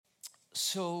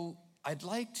So I'd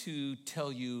like to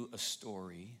tell you a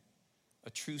story, a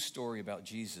true story about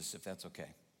Jesus, if that's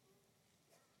okay.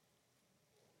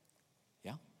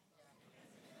 Yeah?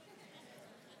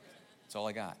 That's all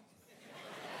I got.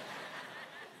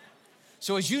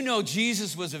 So as you know,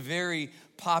 Jesus was a very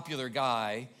popular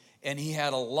guy, and he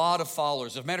had a lot of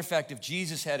followers. As a matter of fact, if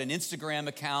Jesus had an Instagram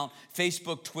account,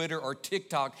 Facebook, Twitter, or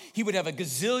TikTok, he would have a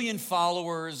gazillion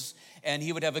followers, and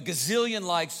he would have a gazillion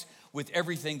likes with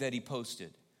everything that he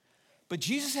posted. But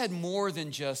Jesus had more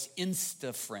than just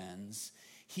Insta friends.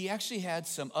 He actually had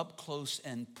some up close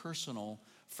and personal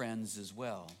friends as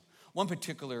well. One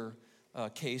particular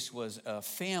case was a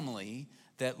family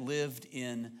that lived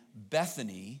in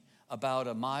Bethany, about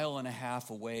 1.5 miles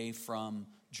away from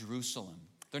Jerusalem.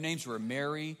 Their names were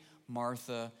Mary,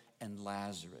 Martha, and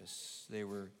Lazarus. They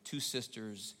were 2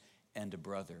 sisters and a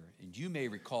brother. And you may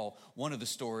recall one of the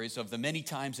stories of the many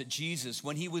times that Jesus,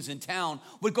 when he was in town,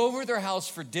 would go over to their house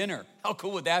for dinner. How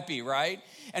cool would that be, right?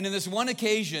 And in this one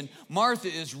occasion, Martha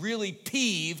is really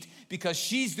peeved because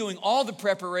she's doing all the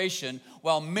preparation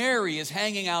while Mary is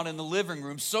hanging out in the living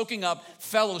room, soaking up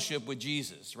fellowship with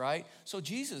Jesus, right? So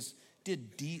Jesus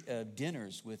did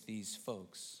dinners with these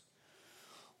folks.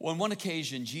 Well, on one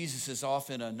occasion, Jesus is off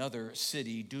in another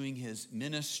city doing his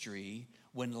ministry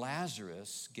when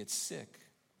Lazarus gets sick.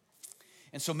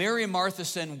 And so Mary and Martha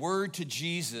send word to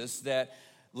Jesus that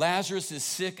Lazarus is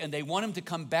sick and they want him to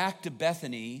come back to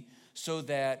Bethany so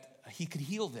that he could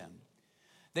heal them.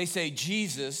 They say,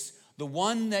 Jesus, the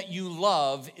one that you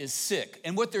love is sick.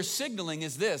 And what they're signaling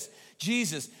is this: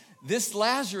 Jesus, this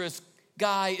Lazarus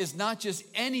guy is not just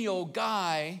any old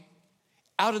guy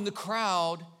out in the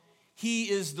crowd. He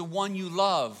is the one you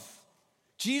love.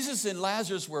 Jesus and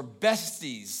Lazarus were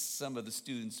besties, some of the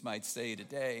students might say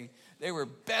today. They were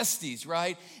besties,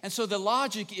 right? And so the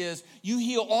logic is you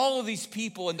heal all of these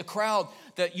people in the crowd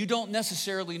that you don't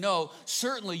necessarily know.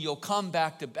 Certainly you'll come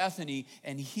back to Bethany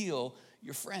and heal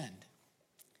your friend.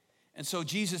 And so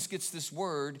Jesus gets this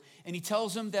word, and he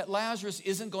tells them that Lazarus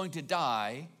isn't going to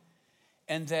die,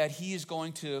 and that he is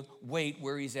going to wait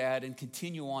where he's at and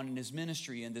continue on in his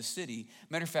ministry in this city.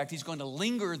 Matter of fact, he's going to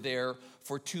linger there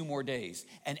for 2 more days.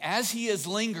 And as he is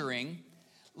lingering,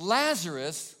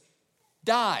 Lazarus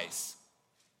dies.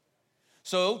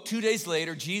 So 2 days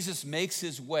later, Jesus makes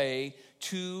his way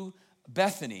to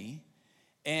Bethany,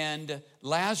 and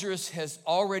Lazarus has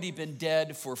already been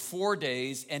dead for 4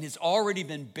 days and has already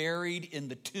been buried in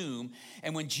the tomb.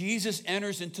 And when Jesus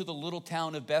enters into the little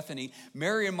town of Bethany,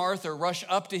 Mary and Martha rush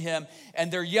up to him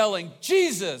and they're yelling,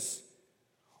 Jesus,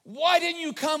 why didn't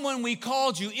you come when we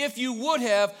called you? If you would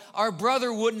have, our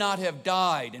brother would not have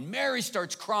died. And Mary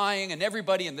starts crying and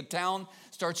everybody in the town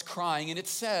starts crying. And it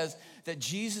says that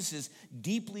Jesus is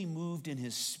deeply moved in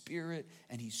his spirit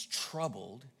and he's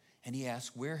troubled. And he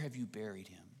asks, where have you buried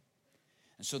him?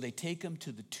 And so they take him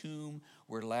to the tomb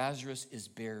where Lazarus is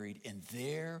buried. And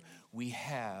there we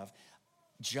have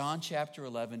John chapter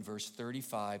 11, verse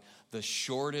 35, the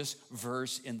shortest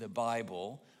verse in the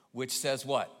Bible, which says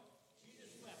what?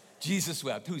 Jesus wept. Jesus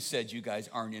wept. Who said you guys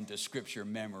aren't into scripture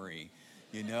memory?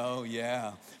 You know,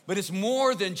 yeah. But it's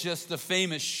more than just the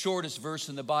famous shortest verse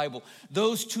in the Bible.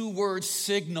 Those 2 words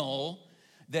signal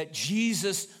that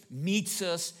Jesus meets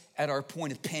us at our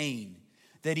point of pain,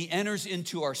 that he enters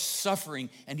into our suffering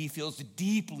and he feels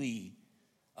deeply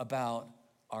about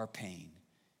our pain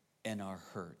and our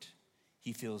hurt.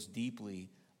 He feels deeply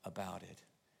about it.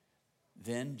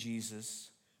 Then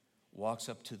Jesus walks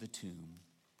up to the tomb,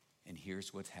 and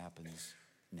here's what happens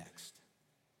next.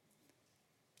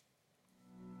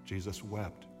 Jesus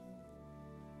wept.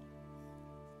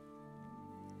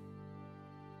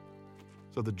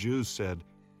 So the Jews said,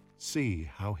 "See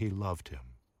how he loved him."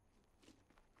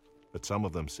 But some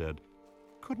of them said,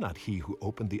 "Could not he who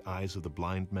opened the eyes of the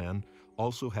blind man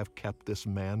also have kept this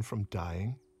man from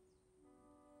dying?"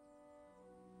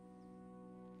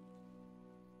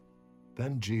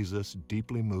 Then Jesus,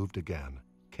 deeply moved again,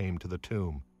 came to the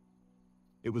tomb.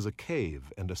 It was a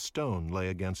cave, and a stone lay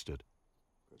against it.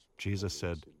 Jesus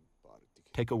said,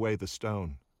 "Take away the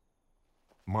stone."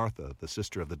 Martha, the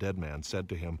sister of the dead man, said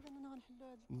to him,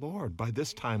 "Lord, by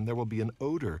this time there will be an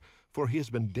odor, for he has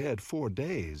been dead 4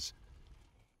 days."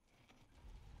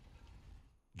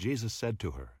 Jesus said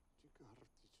to her,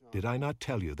 "Did I not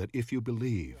tell you that if you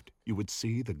believed, you would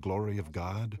see the glory of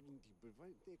God?"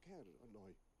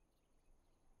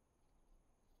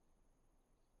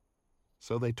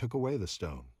 So they took away the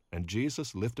stone, and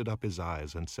Jesus lifted up his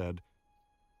eyes and said,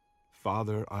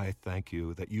 "Father, I thank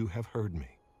you that you have heard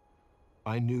me.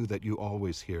 I knew that you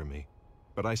always hear me,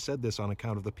 but I said this on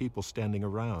account of the people standing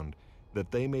around,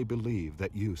 that they may believe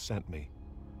that you sent me."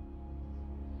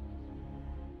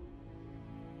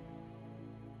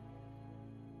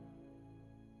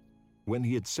 When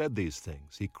he had said these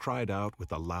things, he cried out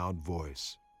with a loud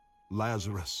voice,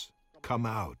 "Lazarus, come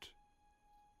out."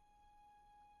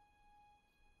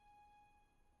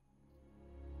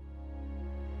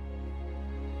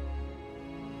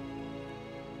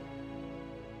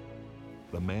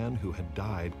 The man who had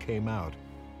died came out,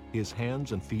 his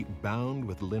hands and feet bound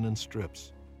with linen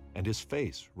strips, and his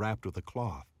face wrapped with a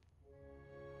cloth.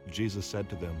 Jesus said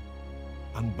to them,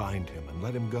 "Unbind him and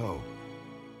let him go."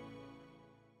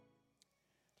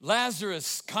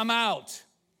 Lazarus, come out.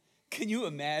 Can you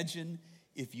imagine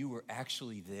if you were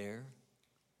actually there?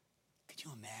 Could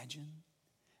you imagine?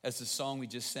 As the song we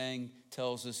just sang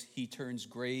tells us, he turns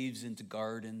graves into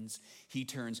gardens. He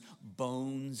turns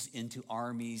bones into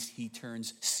armies. He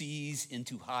turns seas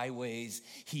into highways.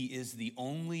 He is the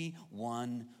only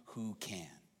one who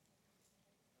can.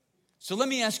 So let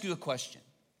me ask you a question.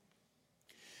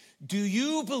 Do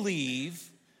you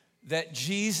believe that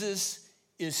Jesus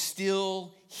is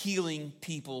still healing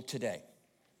people today?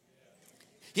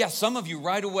 Yeah, some of you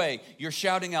right away, you're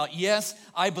shouting out, yes,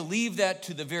 I believe that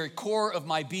to the very core of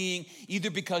my being,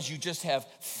 either because you just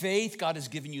have faith, God has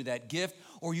given you that gift,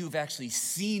 or you've actually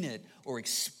seen it or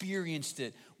experienced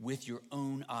it with your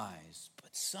own eyes.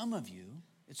 But some of you,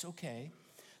 it's okay.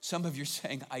 Some of you are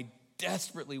saying, I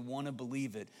desperately want to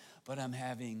believe it, but I'm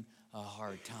having a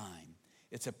hard time.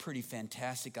 It's a pretty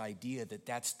fantastic idea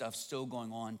that stuff's still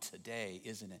going on today,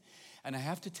 isn't it? And I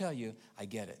have to tell you, I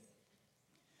get it.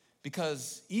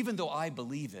 Because even though I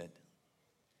believe it,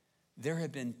 there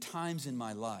have been times in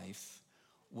my life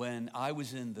when I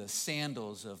was in the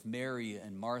sandals of Mary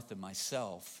and Martha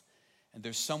myself, and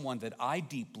there's someone that I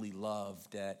deeply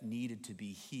loved that needed to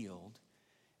be healed,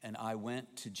 and I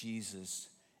went to Jesus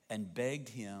and begged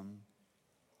him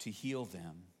to heal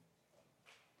them,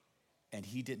 and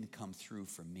he didn't come through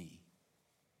for me.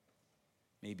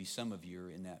 Maybe some of you are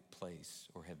in that place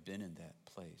or have been in that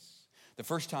place. The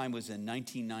first time was in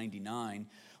 1999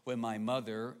 when my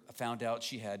mother found out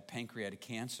she had pancreatic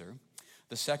cancer.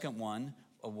 The second one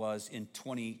was in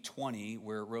 2020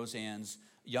 where Roseanne's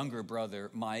younger brother,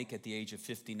 Mike, at the age of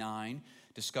 59,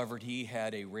 discovered he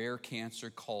had a rare cancer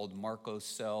called Merkel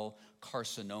cell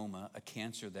carcinoma, a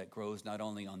cancer that grows not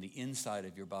only on the inside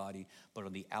of your body, but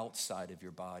on the outside of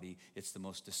your body. It's the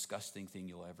most disgusting thing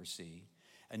you'll ever see.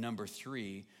 And number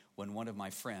 3, when one of my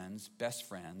friends, best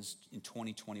friends, in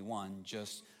 2021,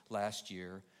 just last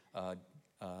year,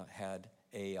 had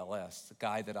ALS, the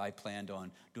guy that I planned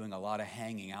on doing a lot of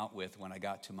hanging out with when I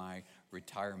got to my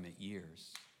retirement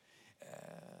years.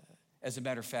 As a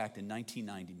matter of fact, in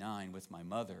 1999 with my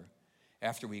mother,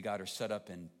 after we got her set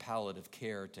up in palliative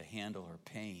care to handle her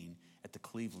pain at the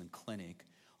Cleveland Clinic,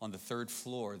 on the 3rd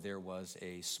floor there was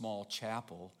a small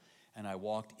chapel, and I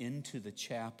walked into the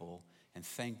chapel, and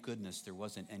thank goodness there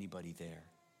wasn't anybody there,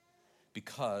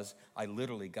 because I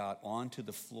literally got onto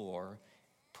the floor,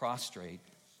 prostrate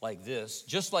like this,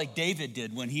 just like David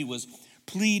did when he was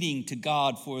pleading to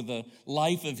God for the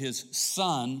life of his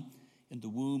son in the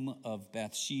womb of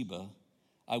Bathsheba.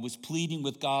 I was pleading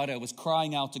with God. I was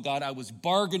crying out to God. I was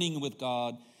bargaining with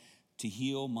God to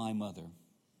heal my mother.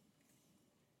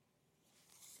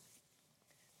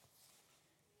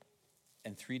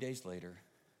 And 3 days later,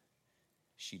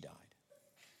 she died.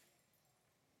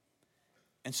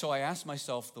 And so I asked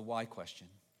myself the why question.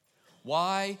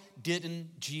 Why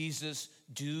didn't Jesus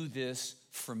do this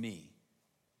for me?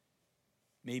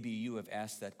 Maybe you have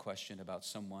asked that question about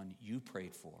someone you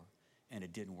prayed for and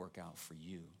it didn't work out for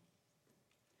you.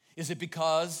 Is it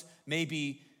because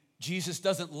maybe Jesus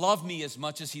doesn't love me as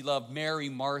much as he loved Mary,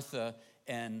 Martha,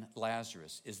 and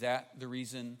Lazarus? Is that the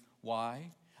reason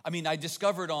why? I mean, I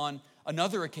discovered on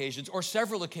another occasions, or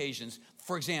several occasions,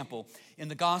 for example, in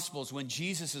the Gospels, when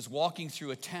Jesus is walking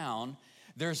through a town,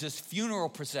 there's this funeral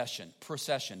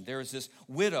procession. There's this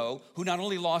widow who not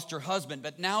only lost her husband,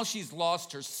 but now she's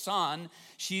lost her son.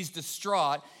 She's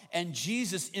distraught, and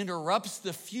Jesus interrupts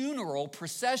the funeral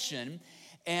procession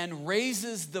and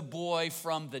raises the boy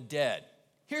from the dead.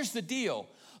 Here's the deal.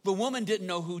 The woman didn't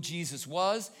know who Jesus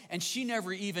was, and she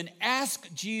never even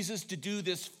asked Jesus to do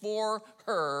this for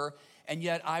her, and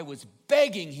yet I was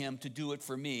begging him to do it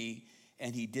for me,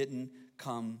 and he didn't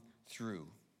come through.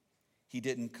 He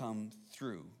didn't come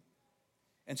through.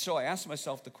 And so I asked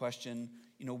myself the question,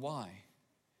 why?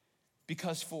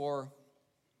 Because for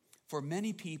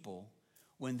many people,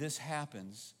 when this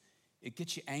happens, it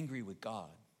gets you angry with God,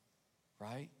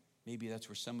 right? Maybe that's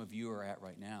where some of you are at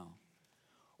right now.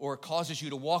 Or it causes you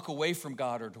to walk away from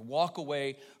God or to walk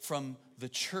away from the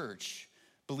church,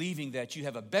 believing that you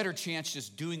have a better chance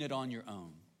just doing it on your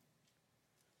own.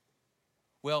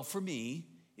 Well, for me,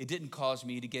 it didn't cause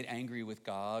me to get angry with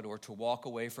God or to walk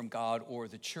away from God or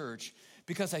the church,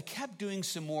 because I kept doing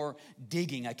some more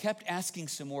digging. I kept asking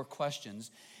some more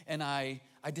questions, and I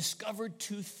discovered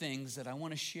two things that I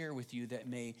want to share with you that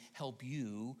may help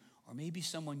you or maybe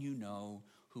someone you know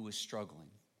who is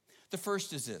struggling. The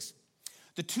first is this.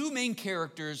 The two main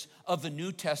characters of the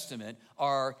New Testament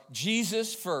are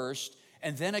Jesus first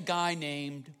and then a guy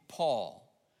named Paul.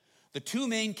 The two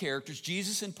main characters,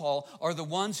 Jesus and Paul, are the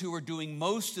ones who are doing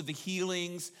most of the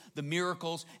healings, the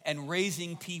miracles, and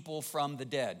raising people from the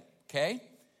dead, okay?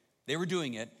 They were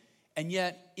doing it. And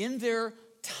yet, in their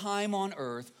time on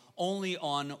earth, only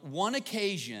on one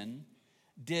occasion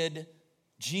did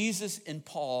Jesus and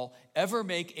Paul ever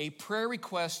make a prayer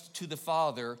request to the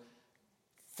Father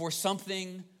for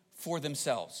something for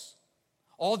themselves.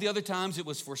 All the other times it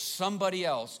was for somebody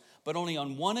else, but only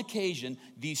on one occasion,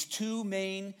 these two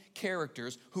main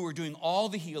characters who are doing all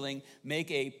the healing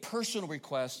make a personal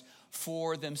request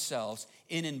for themselves.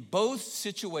 And in both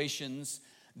situations,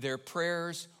 their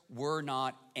prayers were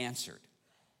not answered.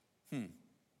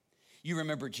 You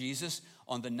remember Jesus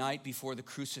on the night before the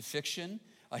crucifixion.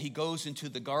 He goes into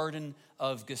the Garden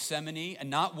of Gethsemane, and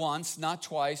not once, not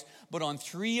twice, but on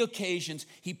 3 occasions,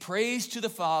 he prays to the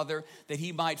Father that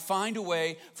he might find a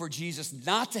way for Jesus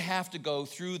not to have to go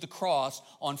through the cross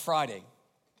on Friday,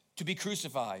 to be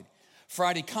crucified.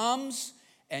 Friday comes,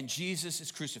 and Jesus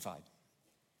is crucified.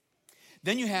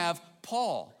 Then you have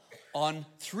Paul. On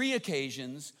 3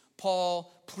 occasions,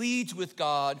 Paul pleads with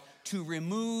God to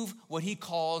remove what he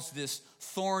calls this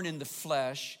thorn in the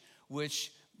flesh,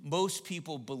 which most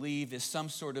people believe is some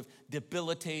sort of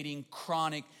debilitating,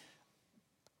 chronic,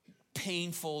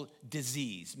 painful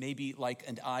disease, maybe like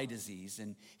an eye disease.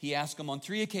 And he asked him on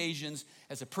 3 occasions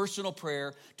as a personal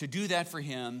prayer to do that for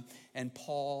him, and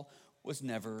Paul was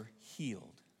never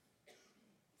healed.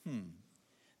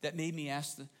 That made me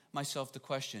ask myself the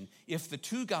question, if the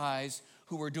two guys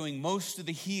who were doing most of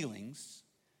the healings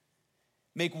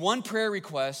make one prayer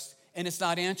request and it's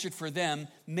not answered for them,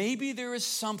 maybe there is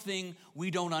something we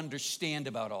don't understand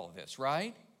about all of this,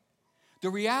 right? The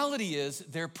reality is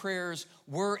their prayers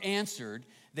were answered.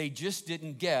 They just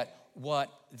didn't get what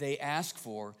they asked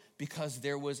for because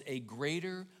there was a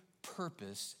greater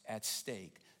purpose at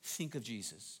stake. Think of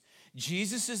Jesus.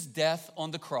 Jesus' death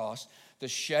on the cross, the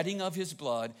shedding of his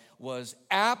blood, was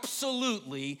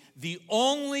absolutely the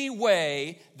only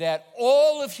way that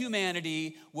all of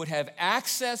humanity would have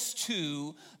access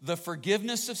to the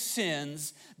forgiveness of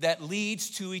sins that leads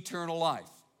to eternal life.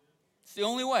 It's the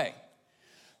only way.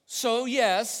 So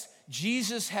yes,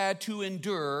 Jesus had to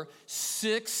endure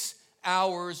 6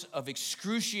 hours of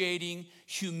excruciating,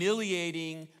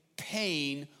 humiliating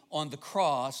pain on the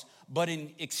cross, but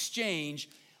in exchange,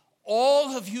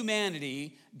 all of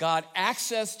humanity got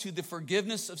access to the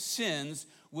forgiveness of sins,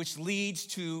 which leads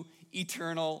to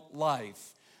eternal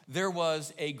life. There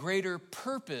was a greater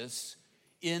purpose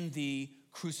in the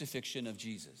crucifixion of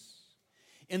Jesus.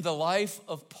 In the life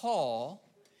of Paul,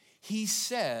 he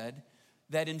said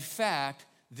that in fact,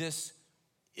 this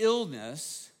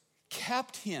illness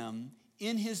kept him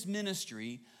in his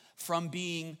ministry from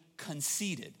being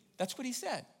conceited. That's what he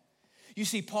said. You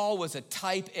see, Paul was a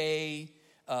type A,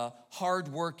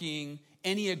 hardworking,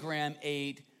 Enneagram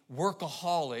 8,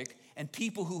 workaholic, and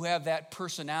people who have that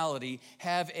personality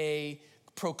have a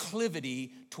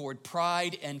proclivity toward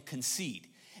pride and conceit.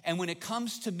 And when it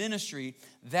comes to ministry,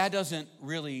 that doesn't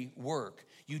really work.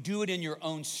 You do it in your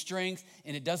own strength,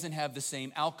 and it doesn't have the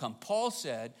same outcome. Paul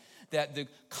said that the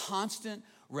constant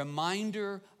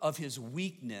reminder of his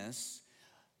weakness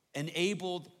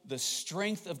enabled the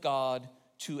strength of God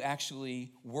to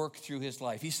actually work through his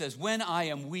life. He says, when I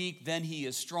am weak, then he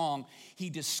is strong. He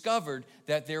discovered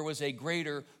that there was a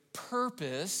greater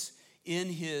purpose in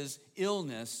his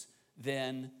illness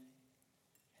than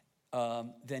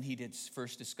he did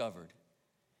first discovered.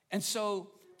 And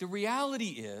so the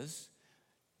reality is,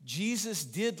 Jesus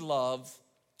did love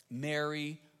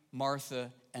Mary,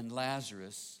 Martha, and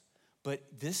Lazarus, but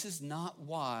this is not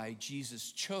why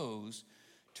Jesus chose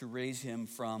to raise him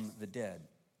from the dead.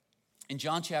 In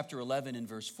John chapter 11 and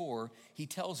verse 4, he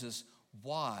tells us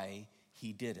why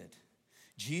he did it.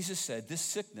 Jesus said, this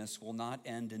sickness will not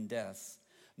end in death.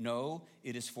 No,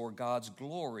 it is for God's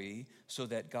glory, so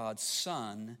that God's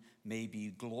Son may be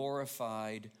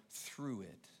glorified through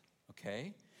it.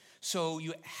 Okay? So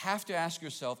you have to ask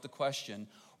yourself the question,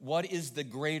 what is the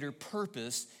greater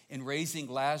purpose in raising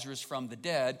Lazarus from the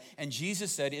dead? And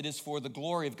Jesus said it is for the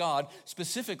glory of God.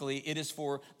 Specifically, it is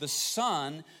for the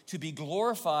Son to be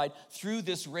glorified through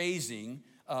this raising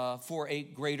for a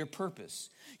greater purpose.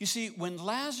 You see, when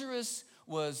Lazarus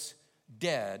was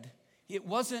dead, it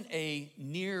wasn't a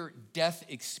near-death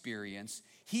experience.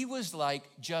 He was like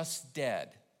just dead.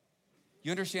 You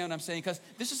understand what I'm saying? Because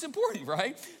this is important,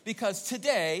 right? Because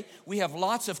today we have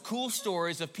lots of cool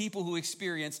stories of people who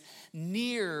experience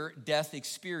near-death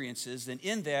experiences. And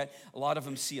in that, a lot of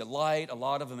them see a light, a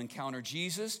lot of them encounter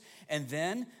Jesus, and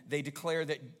then they declare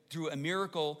that through a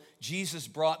miracle, Jesus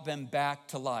brought them back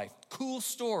to life. Cool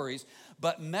stories,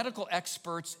 but medical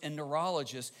experts and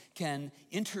neurologists can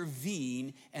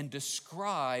intervene and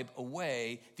describe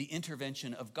away the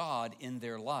intervention of God in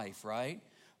their life, right?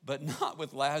 But not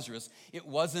with Lazarus. It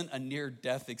wasn't a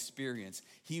near-death experience.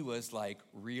 He was like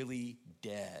really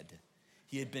dead.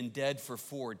 He had been dead for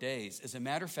 4 days. As a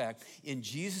matter of fact, in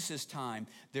Jesus' time,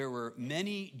 there were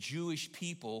many Jewish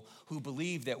people who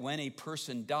believed that when a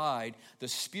person died, the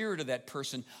spirit of that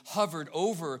person hovered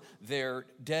over their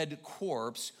dead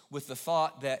corpse with the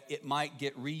thought that it might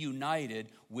get reunited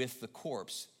with the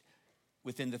corpse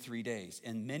within the 3 days.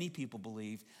 And many people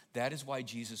believe that is why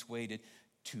Jesus waited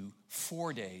to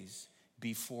 4 days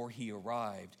before he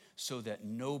arrived, so that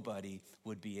nobody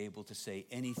would be able to say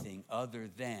anything other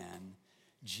than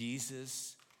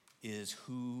Jesus is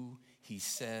who he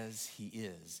says he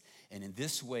is. And in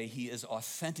this way, he is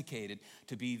authenticated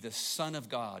to be the Son of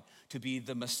God, to be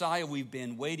the Messiah we've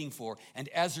been waiting for. And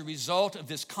as a result of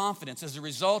this confidence, as a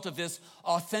result of this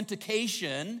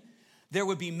authentication, there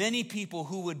would be many people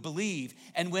who would believe.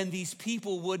 And when these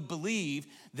people would believe,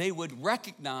 they would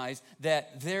recognize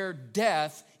that their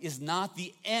death is not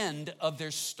the end of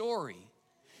their story.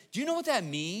 Do you know what that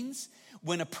means?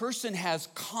 When a person has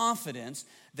confidence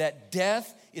that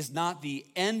death is not the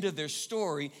end of their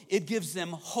story, it gives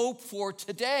them hope for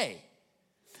today.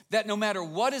 That no matter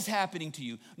what is happening to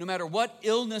you, no matter what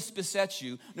illness besets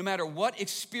you, no matter what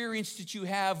experience that you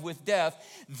have with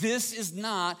death, this is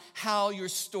not how your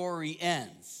story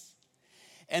ends.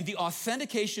 And the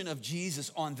authentication of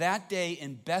Jesus on that day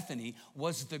in Bethany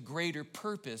was the greater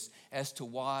purpose as to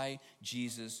why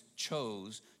Jesus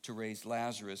chose to raise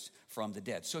Lazarus from the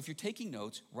dead. So if you're taking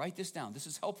notes, write this down. This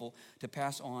is helpful to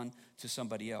pass on to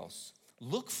somebody else.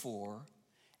 Look for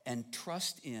and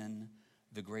trust in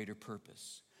the greater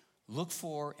purpose. Look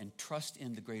for and trust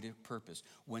in the greater purpose.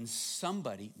 When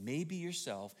somebody, maybe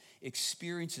yourself,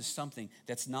 experiences something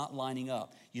that's not lining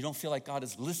up, you don't feel like God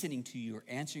is listening to you or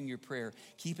answering your prayer,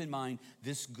 keep in mind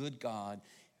this good God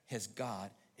has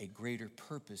got a greater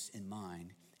purpose in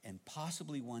mind, and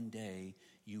possibly one day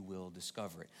you will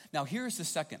discover it. Now, here's the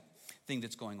second thing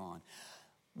that's going on.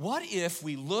 What if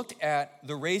we looked at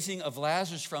the raising of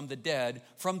Lazarus from the dead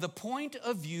from the point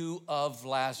of view of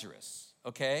Lazarus,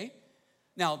 okay?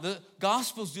 Now, the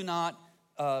Gospels do not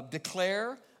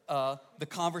declare the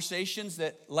conversations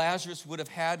that Lazarus would have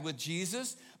had with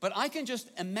Jesus, but I can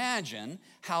just imagine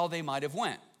how they might have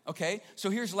went, okay? So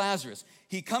here's Lazarus.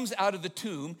 He comes out of the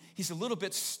tomb. He's a little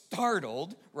bit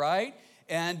startled, right?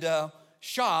 And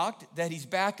shocked that he's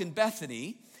back in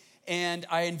Bethany. And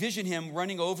I envision him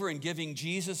running over and giving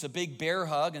Jesus a big bear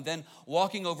hug, and then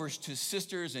walking over to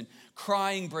sisters, and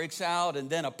crying breaks out,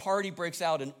 and then a party breaks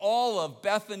out in all of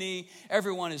Bethany.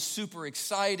 Everyone is super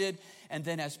excited. And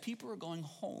then as people are going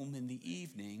home in the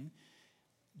evening,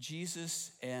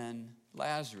 Jesus and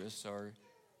Lazarus are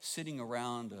sitting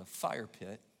around a fire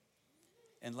pit,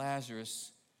 and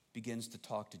Lazarus begins to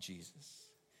talk to Jesus.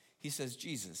 He says,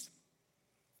 Jesus,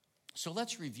 so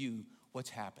let's review what's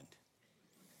happened.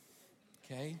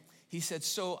 Okay? He said,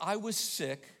 so I was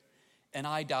sick and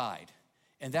I died.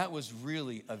 And that was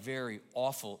really a very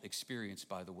awful experience,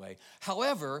 by the way.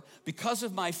 However, because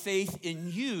of my faith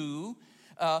in you,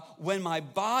 when my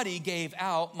body gave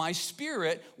out, my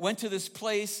spirit went to this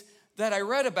place that I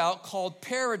read about called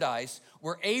paradise,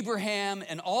 where Abraham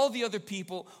and all the other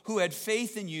people who had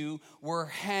faith in you were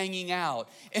hanging out.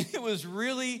 And it was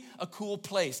really a cool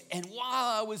place. And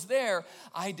while I was there,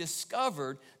 I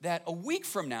discovered that a week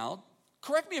from now,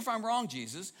 correct me if I'm wrong,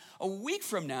 Jesus, a week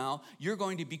from now, you're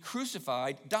going to be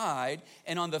crucified, died,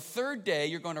 and on the third day,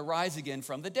 you're going to rise again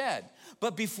from the dead.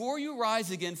 But before you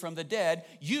rise again from the dead,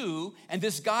 you and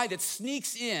this guy that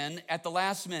sneaks in at the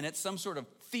last minute, some sort of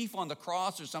thief on the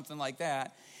cross or something like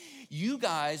that, you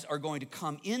guys are going to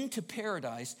come into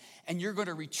paradise, and you're going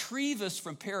to retrieve us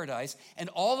from paradise, and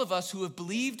all of us who have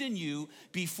believed in you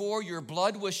before your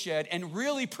blood was shed and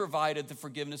really provided the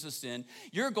forgiveness of sin,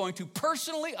 you're going to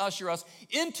personally usher us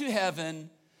into heaven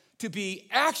to be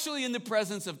actually in the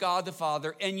presence of God the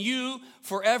Father and you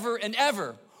forever and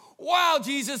ever. Wow,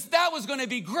 Jesus, that was going to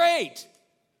be great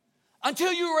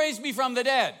until you raised me from the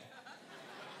dead.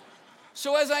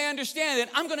 So as I understand it,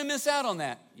 I'm going to miss out on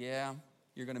that. Yeah.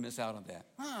 You're going to miss out on that.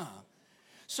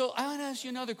 So I want to ask you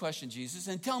another question, Jesus,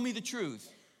 and tell me the truth.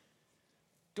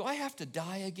 Do I have to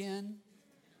die again?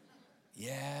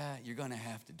 Yeah, you're going to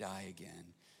have to die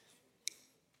again.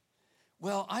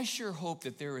 Well, I sure hope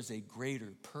that there is a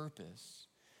greater purpose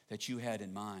that you had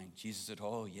in mind. Jesus said,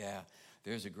 oh, yeah,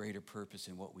 there's a greater purpose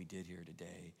in what we did here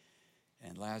today.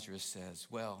 And Lazarus says,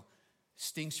 well,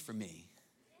 stinks for me,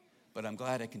 but I'm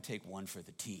glad I can take one for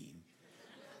the team.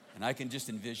 And I can just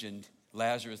envision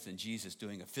Lazarus and Jesus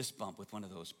doing a fist bump with one of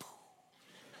those.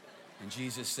 And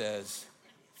Jesus says,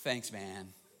 thanks, man.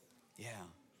 Yeah.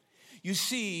 You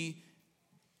see,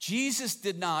 Jesus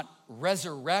did not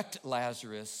resurrect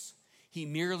Lazarus. He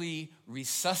merely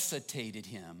resuscitated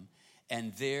him.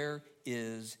 And there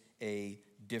is a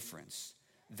difference.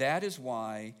 That is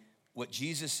why what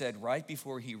Jesus said right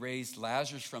before he raised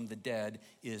Lazarus from the dead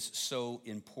is so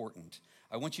important.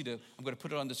 I'm going to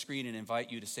put it on the screen and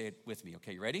invite you to say it with me.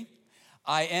 Okay, you ready?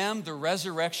 I am the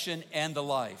resurrection and the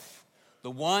life.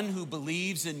 The one who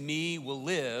believes in me will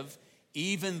live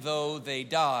even though they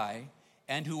die,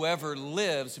 and whoever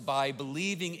lives by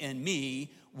believing in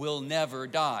me will never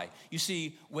die. You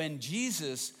see, when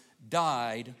Jesus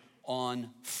died on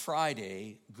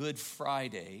Friday, Good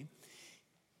Friday,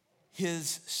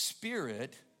 his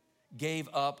spirit gave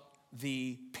up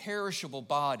the perishable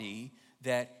body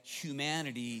that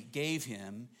humanity gave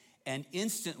him, and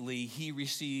instantly he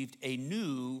received a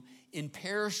new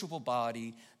imperishable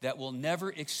body that will never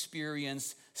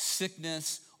experience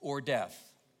sickness or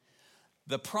death.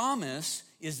 The promise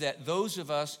is that those of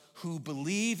us who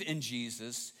believe in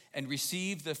Jesus and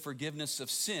receive the forgiveness of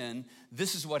sin,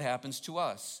 this is what happens to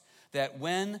us. That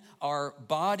when our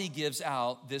body gives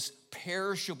out, this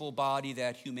perishable body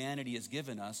that humanity has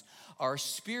given us, our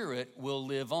spirit will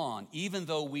live on. Even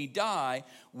though we die,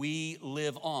 we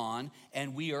live on,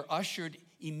 and we are ushered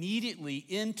immediately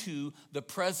into the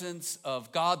presence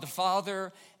of God the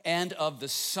Father and of the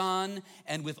Son,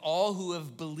 and with all who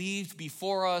have believed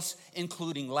before us,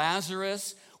 including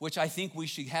Lazarus, which I think we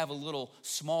should have a little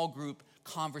small group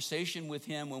conversation with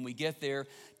him when we get there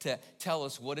to tell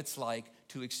us what it's like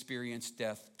to experience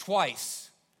death twice.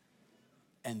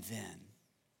 And then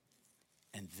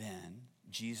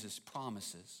Jesus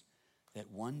promises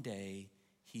that one day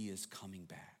he is coming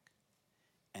back.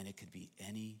 And it could be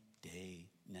any day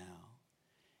now.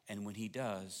 And when he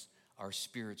does, our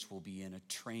spirits will be in a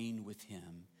train with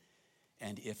him.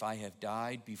 And if I have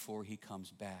died before he comes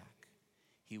back,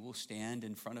 he will stand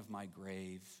in front of my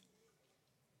grave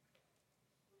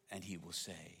and he will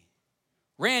say,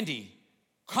 Randy,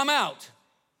 come out.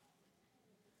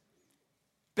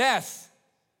 Beth,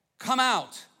 come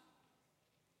out.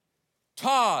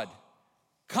 Todd,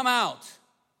 come out.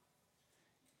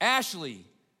 Ashley,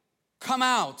 come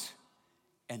out.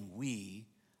 And we,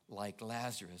 like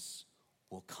Lazarus,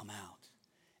 will come out.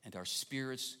 And our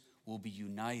spirits will be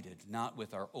united, not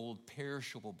with our old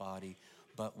perishable body,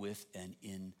 but with an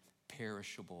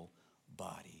imperishable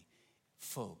body.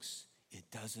 Folks, it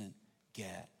doesn't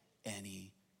get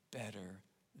any better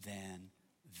than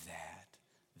that.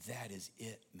 That is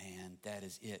it, man. That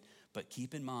is it. But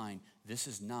keep in mind, this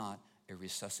is not a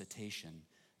resuscitation.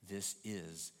 This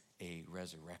is a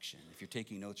resurrection. If you're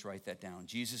taking notes, write that down.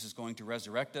 Jesus is going to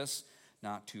resurrect us,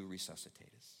 not to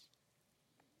resuscitate us.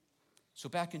 So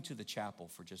back into the chapel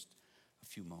for just a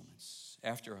few moments.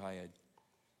 After I had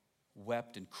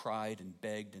wept and cried and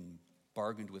begged and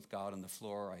bargained with God on the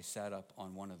floor, I sat up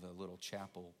on one of the little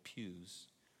chapel pews.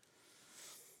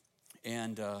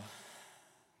 And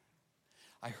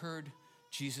I heard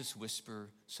Jesus whisper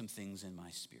some things in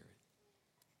my spirit.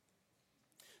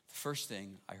 The first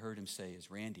thing I heard him say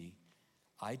is, Randy,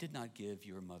 I did not give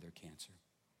your mother cancer.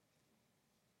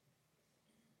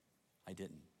 I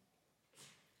didn't.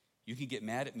 You can get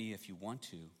mad at me if you want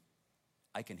to.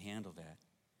 I can handle that.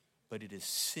 But it is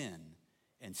sin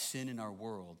and sin in our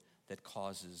world that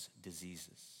causes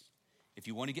diseases. If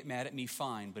you want to get mad at me,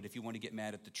 fine. But if you want to get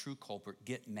mad at the true culprit,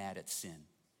 get mad at sin.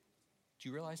 Do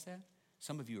you realize that?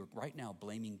 Some of you are right now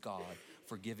blaming God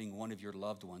for giving one of your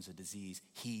loved ones a disease.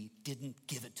 He didn't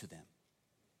give it to them.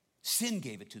 Sin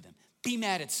gave it to them. Be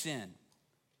mad at sin.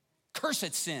 Curse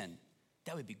at sin.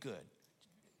 That would be good.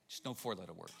 Just no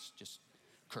four-letter words. Just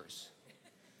curse.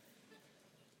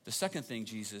 The second thing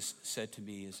Jesus said to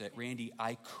me is that, Randy,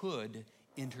 I could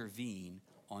intervene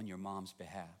on your mom's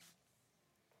behalf.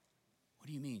 What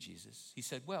do you mean, Jesus? He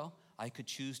said, well, I could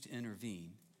choose to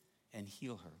intervene and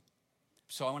heal her.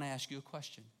 So I want to ask you a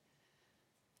question.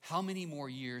 How many more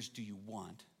years do you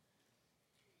want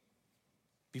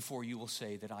before you will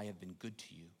say that I have been good to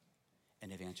you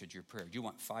and have answered your prayer? Do you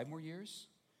want 5 more years?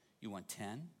 You want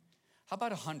 10? How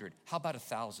about 100? How about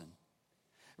 1,000?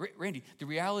 Randy, the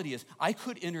reality is I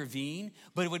could intervene,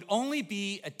 but it would only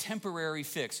be a temporary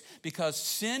fix because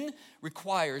sin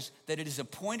requires that it is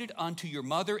appointed unto your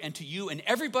mother and to you and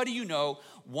everybody you know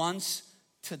once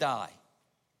to die.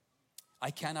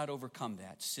 I cannot overcome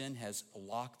that. Sin has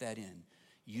locked that in.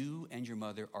 You and your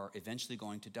mother are eventually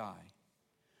going to die.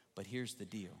 But here's the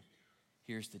deal.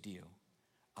 Here's the deal.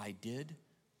 I did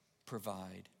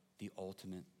provide the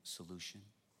ultimate solution.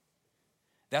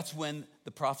 That's when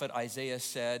the prophet Isaiah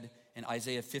said in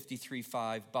Isaiah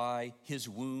 53:5, by his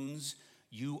wounds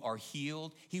you are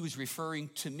healed. He was referring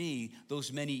to me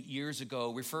those many years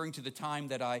ago, referring to the time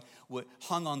that I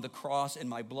hung on the cross and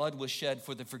my blood was shed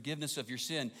for the forgiveness of your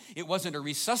sin. It wasn't a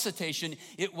resuscitation,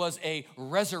 it was a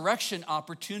resurrection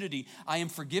opportunity. I am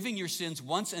forgiving your sins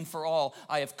once and for all.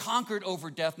 I have conquered over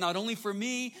death, not only for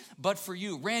me, but for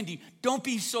you. Randy, don't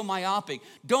be so myopic.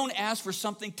 Don't ask for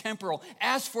something temporal.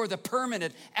 Ask for the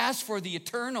permanent. Ask for the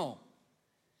eternal.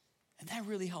 And that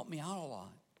really helped me out a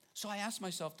lot. So I asked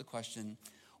myself the question,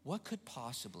 what could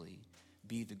possibly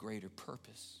be the greater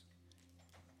purpose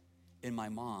in my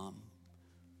mom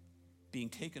being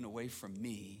taken away from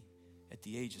me at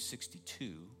the age of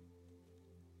 62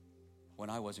 when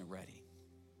I wasn't ready?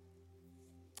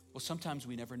 Well, sometimes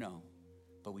we never know,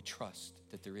 but we trust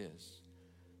that there is.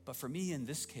 But for me, in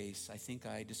this case, I think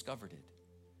I discovered it.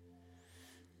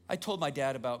 I told my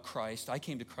dad about Christ. I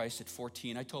came to Christ at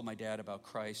 14. I told my dad about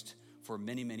Christ for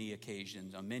many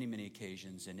occasions, on many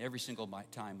occasions, and every single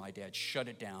time my dad shut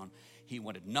it down. He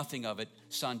wanted nothing of it.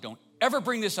 Son, don't ever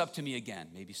bring this up to me again.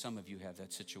 Maybe some of you have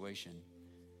that situation.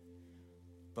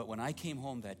 But when I came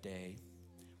home that day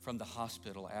from the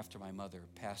hospital after my mother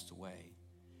passed away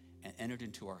and entered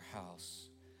into our house,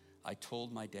 I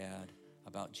told my dad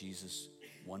about Jesus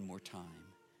one more time.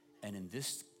 And in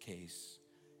this case,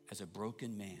 as a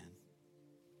broken man,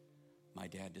 my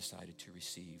dad decided to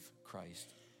receive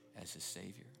Christ as his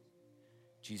Savior.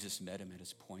 Jesus met him at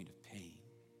his point of pain.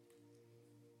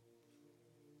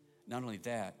 Not only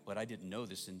that, but I didn't know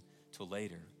this until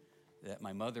later, that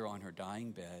my mother on her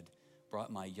dying bed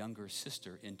brought my younger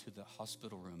sister into the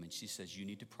hospital room, and she says, you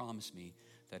need to promise me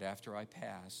that after I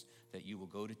pass, that you will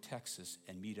go to Texas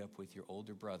and meet up with your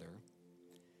older brother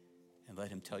and let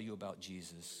him tell you about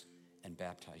Jesus and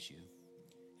baptize you.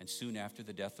 And soon after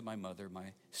the death of my mother,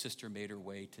 my sister made her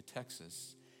way to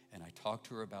Texas, and I talked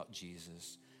to her about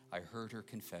Jesus. I heard her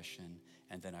confession,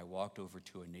 and then I walked over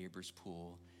to a neighbor's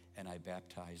pool, and I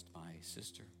baptized my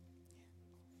sister.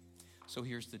 So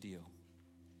here's the deal.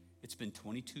 It's been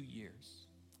 22 years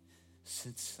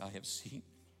since I have seen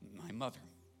my mother.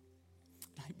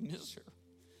 I miss her,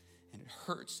 and it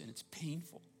hurts, and it's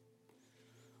painful.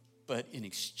 But in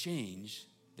exchange,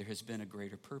 there has been a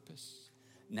greater purpose.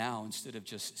 Now, instead of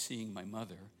just seeing my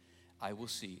mother, I will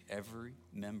see every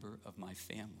member of my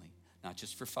family, not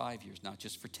just for 5 years, not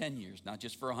just for 10 years, not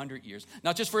just for 100 years,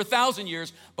 not just for 1,000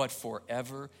 years, but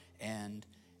forever and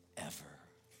ever.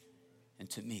 And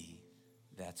to me,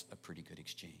 that's a pretty good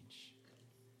exchange.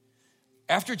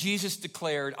 After Jesus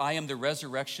declared, I am the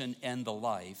resurrection and the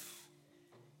life,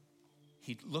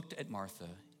 he looked at Martha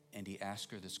and he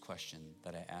asked her this question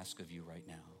that I ask of you right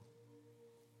now.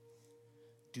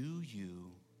 Do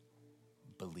you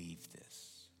believe this?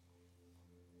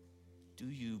 Do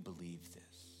you believe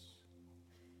this?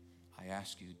 I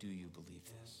ask you, do you believe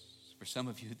this? For some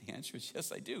of you, the answer is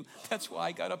yes, I do. That's why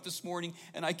I got up this morning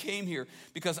and I came here,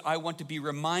 because I want to be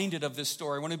reminded of this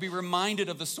story. I want to be reminded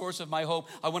of the source of my hope.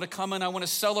 I want to come and I want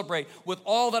to celebrate with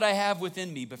all that I have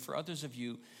within me. But for others of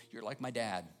you, you're like my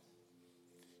dad.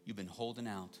 You've been holding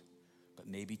out, but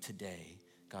maybe today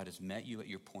God has met you at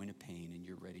your point of pain and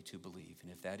you're ready to believe.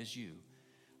 And if that is you,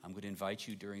 I'm going to invite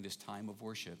you during this time of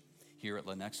worship here at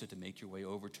Lenexa to make your way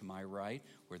over to my right,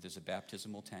 where there's a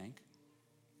baptismal tank.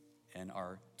 And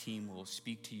our team will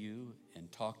speak to you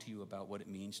and talk to you about what it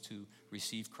means to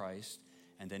receive Christ.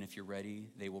 And then if you're ready,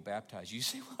 they will baptize you. You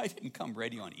say, well, I didn't come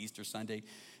ready on Easter Sunday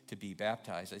to be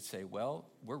baptized. I'd say, well,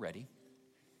 we're ready.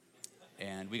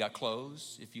 And we got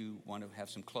clothes if you want to have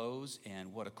some clothes.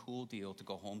 And what a cool deal to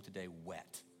go home today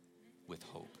wet with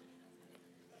hope.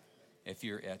 If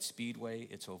you're at Speedway,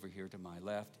 it's over here to my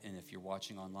left. And if you're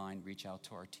watching online, reach out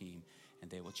to our team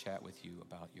and they will chat with you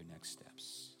about your next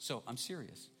steps. So I'm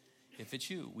serious. If it's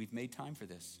you, we've made time for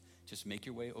this. Just make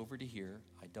your way over to here.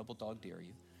 I double dog dare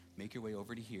you. Make your way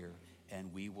over to here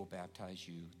and we will baptize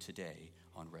you today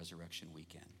on Resurrection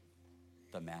Weekend,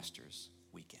 the Master's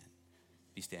Weekend.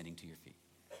 Be standing to your feet.